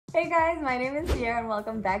Hey guys, my name is Sierra and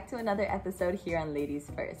welcome back to another episode here on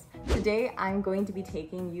Ladies First. Today, I'm going to be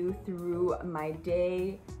taking you through my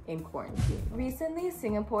day in quarantine. Recently,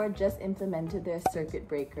 Singapore just implemented their circuit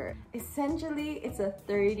breaker. Essentially, it's a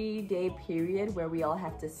 30-day period where we all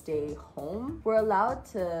have to stay home. We're allowed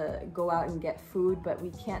to go out and get food, but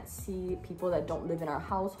we can't see people that don't live in our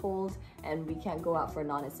household, and we can't go out for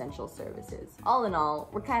non-essential services. All in all,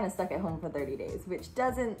 we're kind of stuck at home for 30 days, which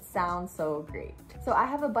doesn't sound so great. So I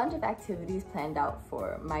have a bunch of activities planned out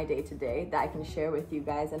for my day today that I can share with you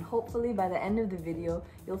guys, and hopefully by the end of the video,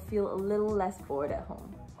 you'll feel a little less bored at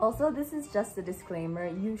home. Also, this is just a disclaimer,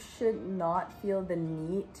 you should not feel the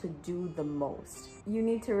need to do the most. You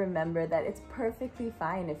need to remember that it's perfectly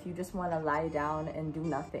fine if you just want to lie down and do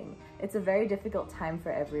nothing. It's a very difficult time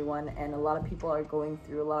for everyone, and a lot of people are going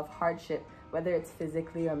through a lot of hardship, whether it's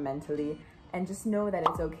physically or mentally, and just know that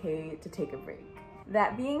it's okay to take a break.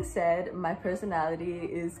 That being said, my personality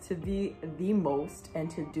is to be the most and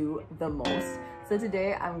to do the most. So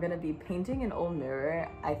today I'm gonna be painting an old mirror,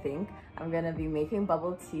 I think. I'm gonna be making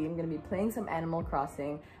bubble tea, I'm gonna be playing some Animal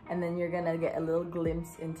Crossing, and then you're gonna get a little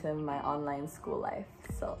glimpse into my online school life.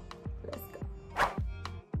 So let's go.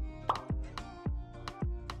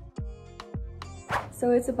 So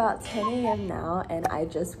it's about 10 a.m. now and I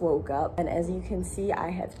just woke up, and as you can see, I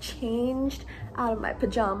have changed out of my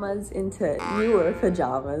pajamas into newer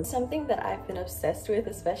pajamas. Something that I've been obsessed with,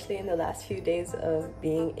 especially in the last few days of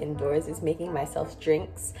being indoors, is making myself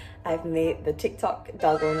drinks. I've made the TikTok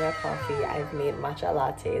dalgona coffee, I've made matcha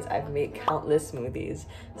lattes, I've made countless smoothies.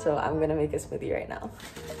 So I'm gonna make a smoothie right now.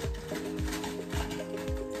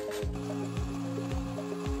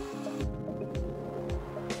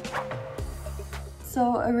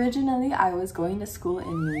 So originally I was going to school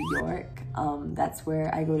in New York, that's where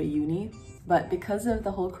I go to uni, but because of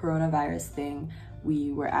the whole coronavirus thing,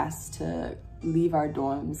 we were asked to leave our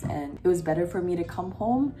dorms, and it was better for me to come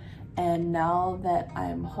home. And now that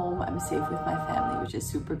I'm home, I'm safe with my family, which is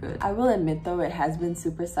super good. I will admit though, it has been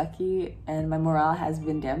super sucky and my morale has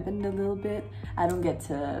been dampened a little bit. I don't get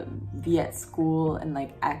to be at school and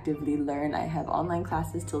like actively learn. I have online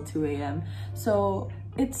classes till 2 a.m. So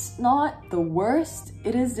it's not the worst.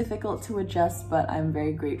 It is difficult to adjust, but I'm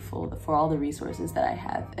very grateful for all the resources that I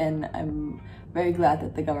have. And I'm very glad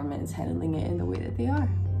that the government is handling it in the way that they are.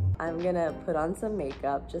 I'm gonna put on some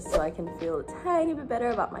makeup just so I can feel a tiny bit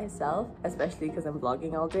better about myself, especially because I'm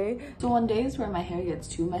vlogging all day. So on days where my hair gets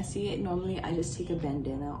too messy, normally I just take a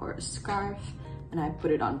bandana or a scarf and I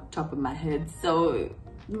put it on top of my head so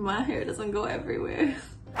my hair doesn't go everywhere.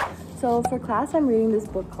 So for class, I'm reading this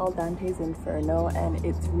book called Dante's Inferno, and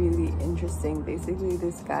it's really interesting. Basically,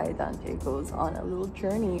 this guy, Dante, goes on a little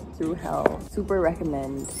journey through hell. Super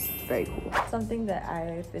recommend, very cool. Something that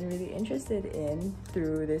I've been really interested in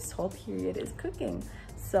through this whole period is cooking.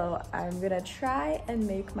 So I'm gonna try and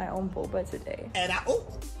make my own boba today.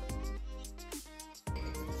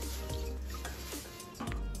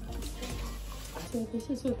 So this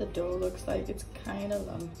is what the dough looks like. It's kind of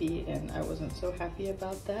lumpy and I wasn't so happy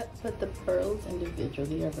about that, but the pearls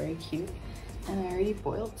individually are very cute, and I already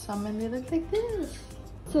boiled some and they look like this.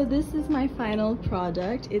 So this is my final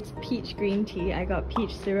product. It's peach green tea. I got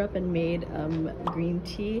peach syrup and made green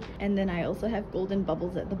tea, and then I also have golden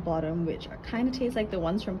bubbles at the bottom, which kind of taste like the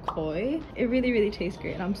ones from Koi. It really tastes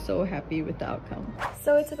great and I'm so happy with the outcome.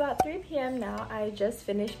 So it's about 3 p.m. now. I just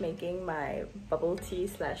finished making my bubble tea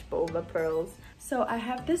slash boba pearls. So I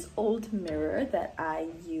have this old mirror that I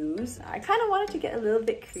use. I kind of wanted to get a little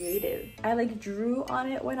bit creative. I like drew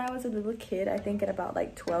on it when I was a little kid, I think at about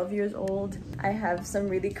like 12 years old. I have some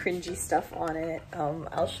really cringy stuff on it.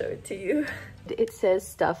 I'll show it to you. It says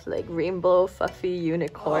stuff like rainbow fluffy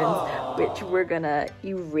unicorns, which we're gonna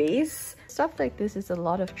erase. Stuff like this is a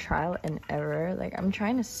lot of trial and error. Like, I'm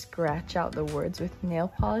trying to scratch out the words with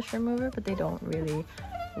nail polish remover, but they don't really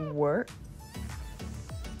work.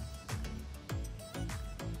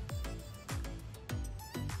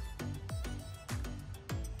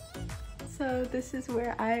 So this is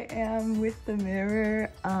where I am with the mirror.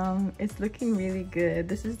 It's looking really good.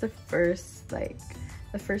 This is the first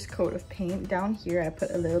coat of paint. Down here I put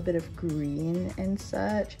a little bit of green and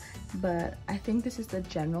such, but I think this is the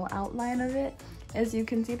general outline of it. As you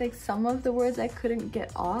can see, like, some of the words I couldn't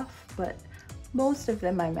get off, but most of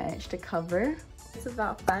them I managed to cover. It's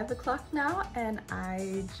about 5 o'clock now and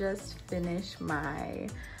I just finished my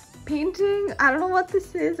painting. I don't know what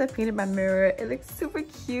this is. I painted my mirror. It looks super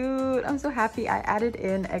cute. I'm so happy. I added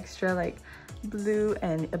in extra like blue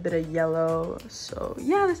and a bit of yellow. So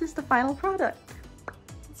yeah, this is the final product.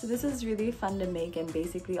 So this is really fun to make, and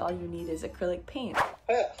basically all you need is acrylic paint.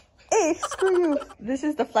 Hey, screw you. This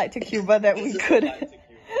is the flight to Cuba that we couldn't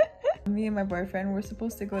Me and my boyfriend were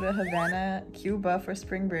supposed to go to Havana, Cuba for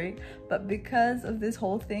spring break, but because of this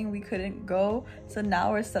whole thing, we couldn't go. So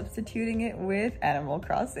now we're substituting it with Animal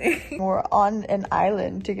Crossing. We're on an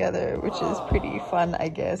island together, which is pretty fun, I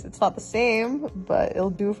guess. It's not the same, but it'll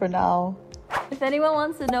do for now. If anyone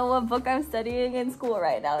wants to know what book I'm studying in school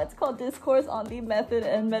right now, it's called Discourse on the Method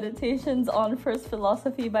and Meditations on First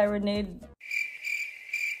Philosophy by Renee.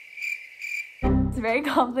 It's very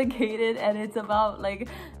complicated and it's about like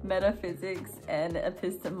metaphysics and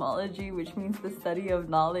epistemology, which means the study of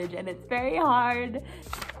knowledge, and it's very hard.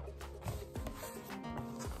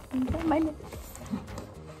 You know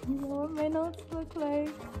what my notes look like?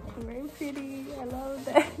 They're very pretty. I love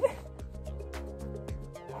that.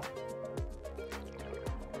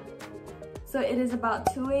 So it is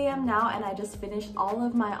about 2 a.m. now and I just finished all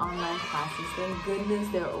of my online classes. Thank goodness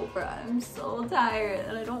they're over. I'm so tired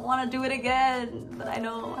and I don't want to do it again, but I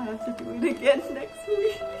know I have to do it again next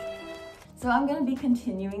week. So I'm going to be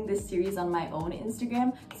continuing this series on my own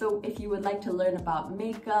Instagram. So if you would like to learn about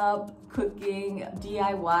makeup, cooking,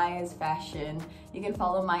 DIYs, fashion, you can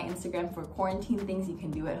follow my Instagram for quarantine things you can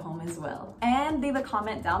do at home as well. And leave a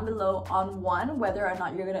comment down below on whether or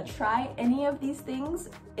not you're going to try any of these things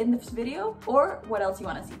in this video or what else you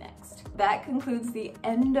want to see next. That concludes the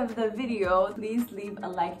end of the video. Please leave a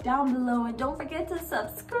like down below and don't forget to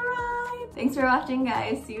subscribe. Thanks for watching,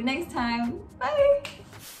 guys. See you next time. Bye!